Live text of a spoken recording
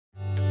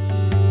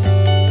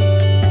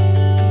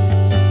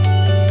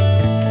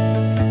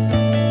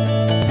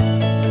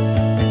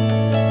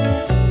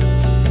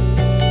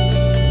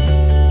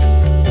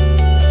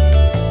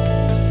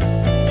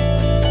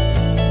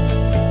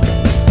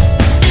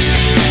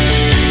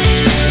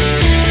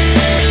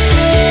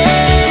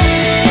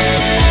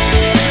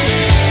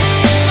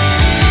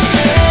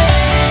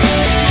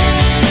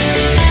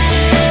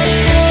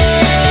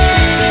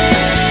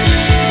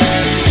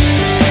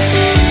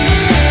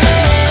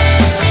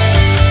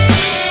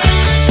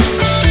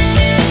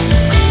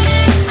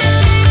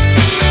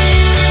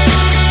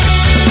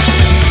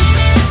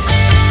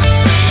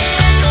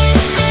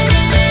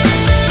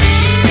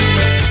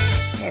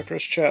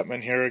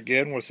Chapman here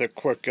again with a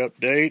quick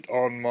update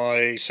on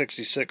my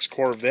 66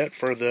 Corvette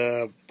for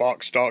the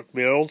box stock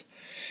build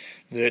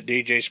that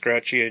DJ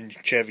Scratchy and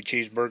Chevy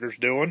Cheeseburger's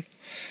doing.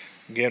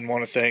 Again,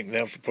 want to thank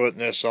them for putting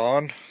this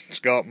on. It's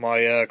got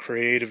my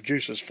creative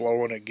juices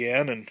flowing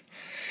again, and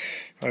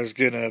I was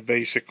going to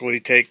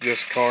basically take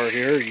this car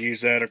here,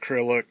 use that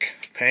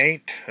acrylic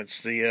paint.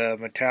 It's the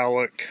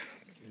metallic,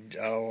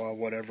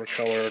 whatever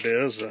color it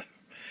is,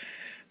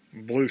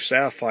 blue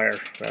sapphire,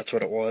 that's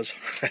what it was.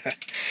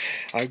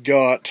 I've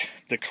got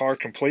the car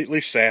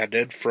completely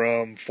sanded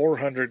from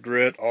 400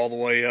 grit all the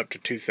way up to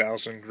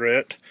 2000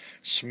 grit,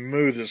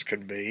 smooth as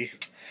can be.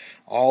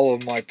 All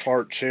of my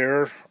parts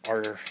here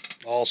are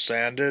all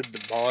sanded,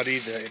 the body,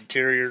 the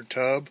interior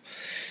tub.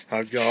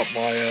 I've got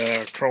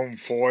my chrome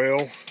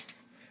foil,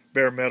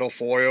 bare metal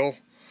foil,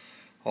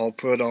 all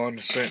put on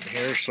sitting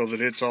here so that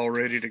it's all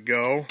ready to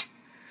go.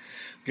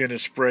 Going to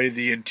spray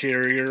the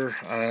interior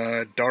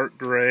dark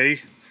gray.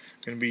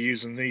 Going to be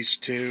using these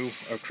two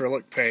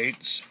acrylic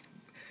paints,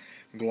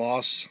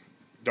 gloss,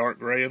 dark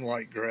gray and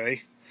light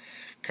gray.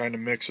 Kind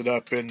of mix it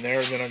up in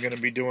there. Then I'm going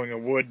to be doing a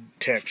wood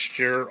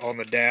texture on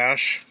the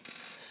dash.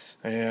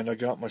 And I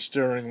got my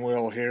steering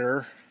wheel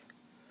here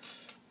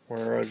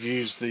where I've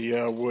used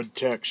the wood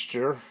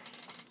texture.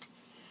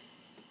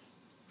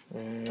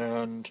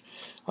 And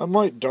I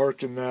might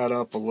darken that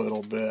up a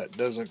little bit.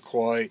 Doesn't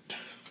quite,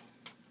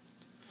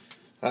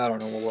 I don't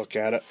know, we'll look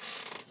at it.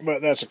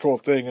 But that's the cool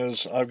thing,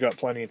 is I've got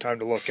plenty of time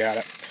to look at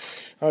it.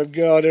 I've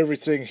got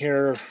everything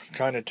here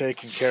kind of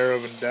taken care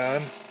of and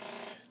done.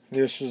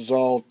 This has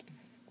all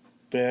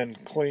been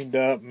cleaned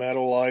up,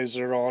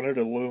 metallizer on it,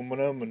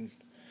 aluminum, and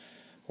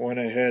went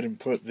ahead and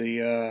put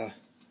the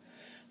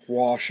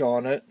wash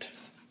on it.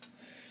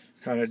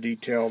 Kind of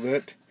detailed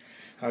it.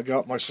 I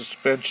got my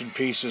suspension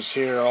pieces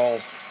here all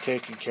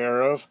taken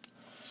care of.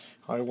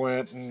 I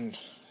went and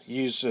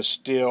used this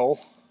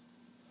steel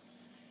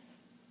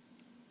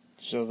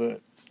so that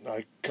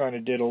I kind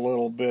of did a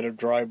little bit of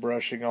dry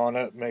brushing on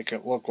it, make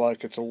it look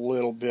like it's a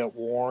little bit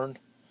worn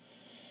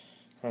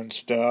and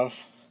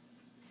stuff.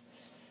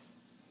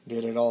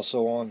 Did it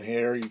also on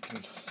here. You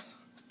can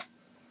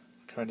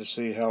kind of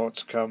see how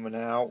it's coming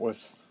out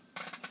with,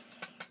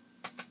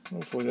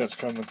 hopefully that's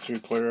coming through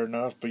clear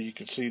enough, but you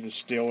can see the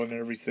steel and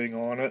everything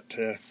on it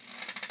to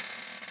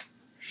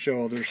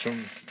show there's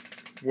some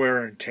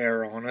wear and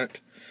tear on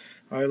it.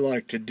 I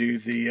like to do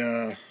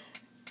the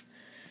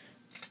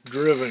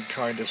driven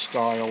kind of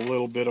style, a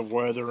little bit of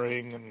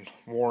weathering and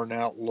worn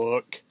out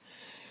look,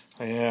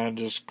 and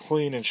as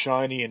clean and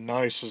shiny and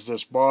nice as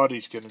this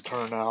body's going to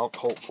turn out,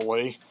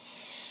 hopefully.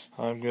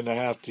 I'm going to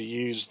have to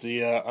use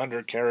the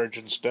undercarriage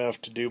and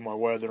stuff to do my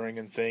weathering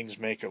and things,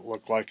 make it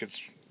look like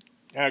it's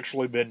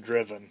actually been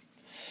driven.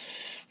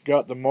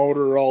 Got the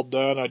motor all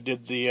done. I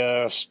did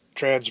the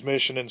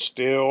transmission in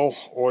steel,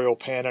 oil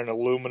pan and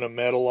aluminum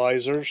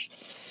metallizers.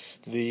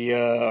 The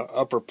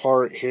upper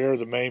part here,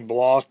 the main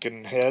block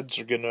and heads,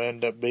 are going to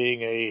end up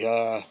being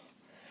a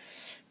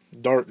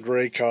dark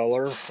gray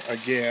color.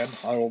 Again,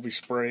 I will be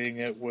spraying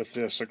it with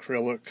this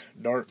acrylic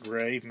dark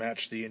gray,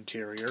 match the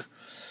interior.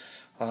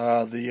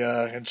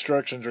 The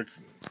instructions are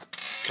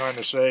kind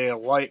of say a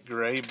light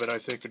gray, but I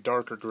think a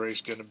darker gray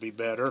is going to be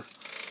better.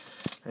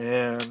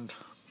 And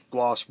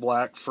gloss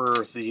black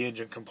for the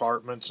engine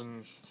compartments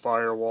and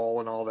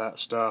firewall and all that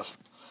stuff.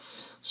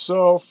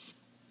 So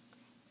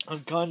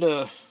I'm kind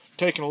of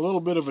taking a little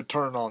bit of a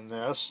turn on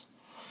this.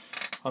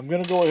 I'm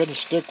going to go ahead and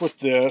stick with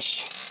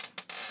this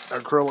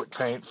acrylic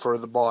paint for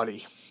the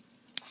body.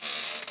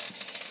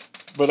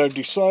 But I've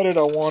decided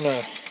I want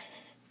to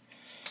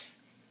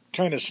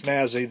kind of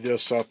snazzy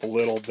this up a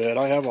little bit.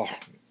 I have a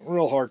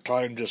real hard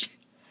time just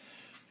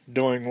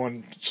doing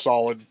one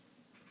solid,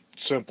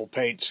 simple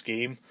paint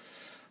scheme.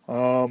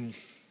 I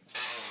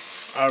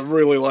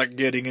really like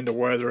getting into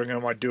weathering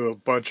them. I do a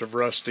bunch of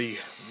rusty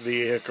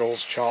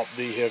vehicles, chopped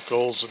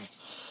vehicles, and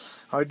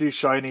I do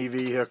shiny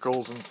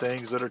vehicles and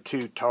things that are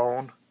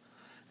two-tone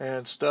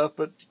and stuff,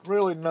 but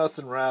really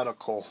nothing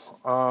radical.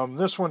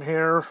 This one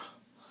here,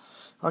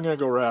 I'm going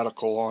to go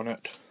radical on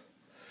it.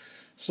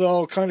 So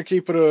I'll kind of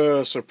keep it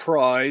a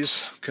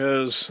surprise,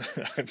 because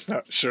I'm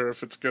not sure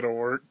if it's going to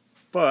work,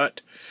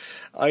 but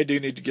I do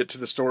need to get to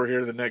the store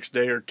here the next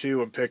day or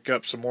two and pick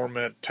up some more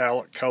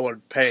metallic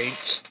colored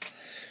paints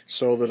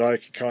so that I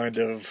can kind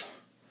of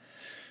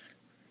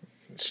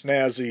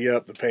snazzy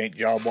up the paint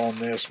job on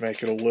this,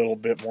 make it a little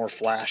bit more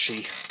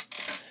flashy.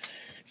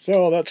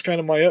 So that's kind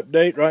of my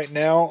update right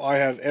now. I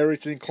have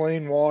everything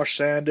clean, washed,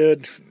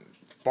 sanded.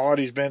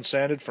 Body's been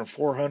sanded from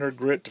 400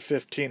 grit to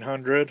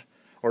 1500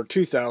 or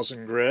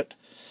 2000 grit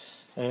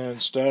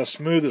and stuff,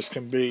 smooth as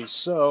can be.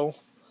 So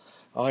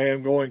I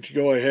am going to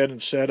go ahead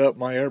and set up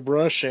my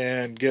airbrush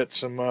and get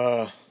some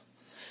of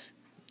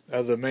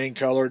the main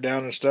color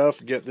down and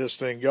stuff, get this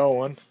thing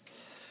going.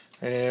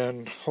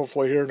 And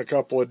hopefully here in a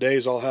couple of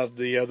days I'll have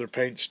the other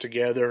paints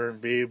together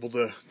and be able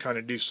to kind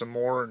of do some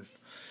more and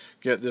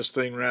get this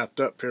thing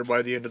wrapped up here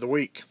by the end of the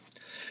week.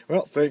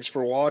 Well, thanks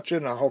for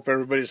watching. I hope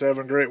everybody's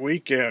having a great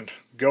weekend.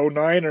 Go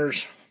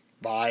Niners.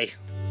 Bye.